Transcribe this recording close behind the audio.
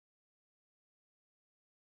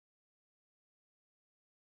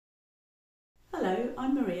Hello,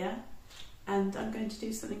 I'm Maria and I'm going to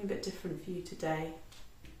do something a bit different for you today.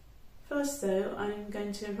 First though, I'm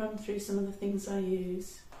going to run through some of the things I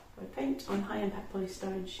use. I paint on high impact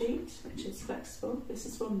polystyrene sheet, which is flexible. This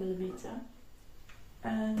is 1mm.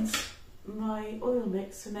 And my oil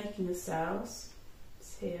mix for making the sails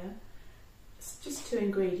is here. It's just 2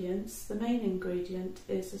 ingredients. The main ingredient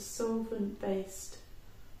is a solvent based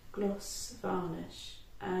gloss varnish.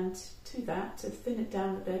 And to that, to thin it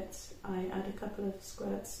down a bit, I add a couple of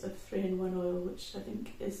squirts of 3-in-1 oil, which I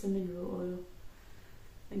think is the mineral oil.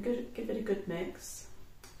 And give it a good mix.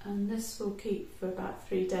 And this will keep for about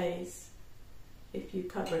 3 days if you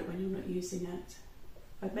cover it when you're not using it.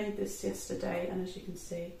 I made this yesterday and as you can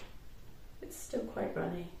see, it's still quite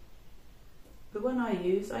runny. The one I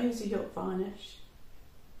use a YUPO varnish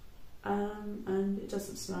and it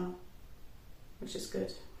doesn't smell, which is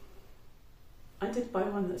good. I did buy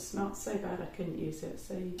one that smelled so bad I couldn't use it,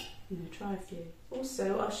 so try a few.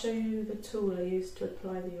 Also, I'll show you the tool I use to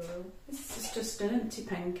apply the oil. This is just an empty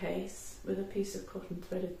pen case with a piece of cotton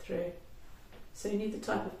threaded through. So you need the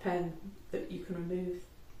type of pen that you can remove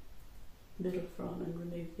the middle from and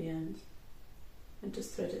remove the end. And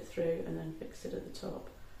just thread it through and then fix it at the top.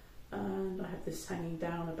 And I have this hanging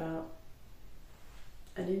down about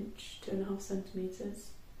 1 inch, 2.5 centimetres.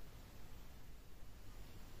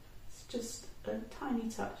 It's just a tiny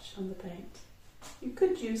touch on the paint. You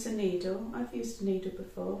could use a needle. I've used a needle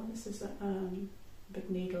before. This is a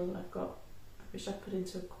big needle I've got, which I put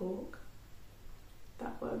into a cork.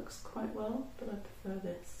 That works quite well, but I prefer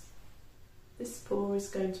this. This pour is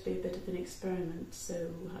going to be a bit of an experiment,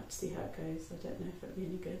 so we'll have to see how it goes. I don't know if it'll be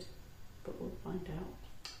any good, but we'll find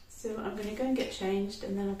out. So I'm going to go and get changed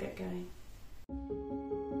and then I'll get going.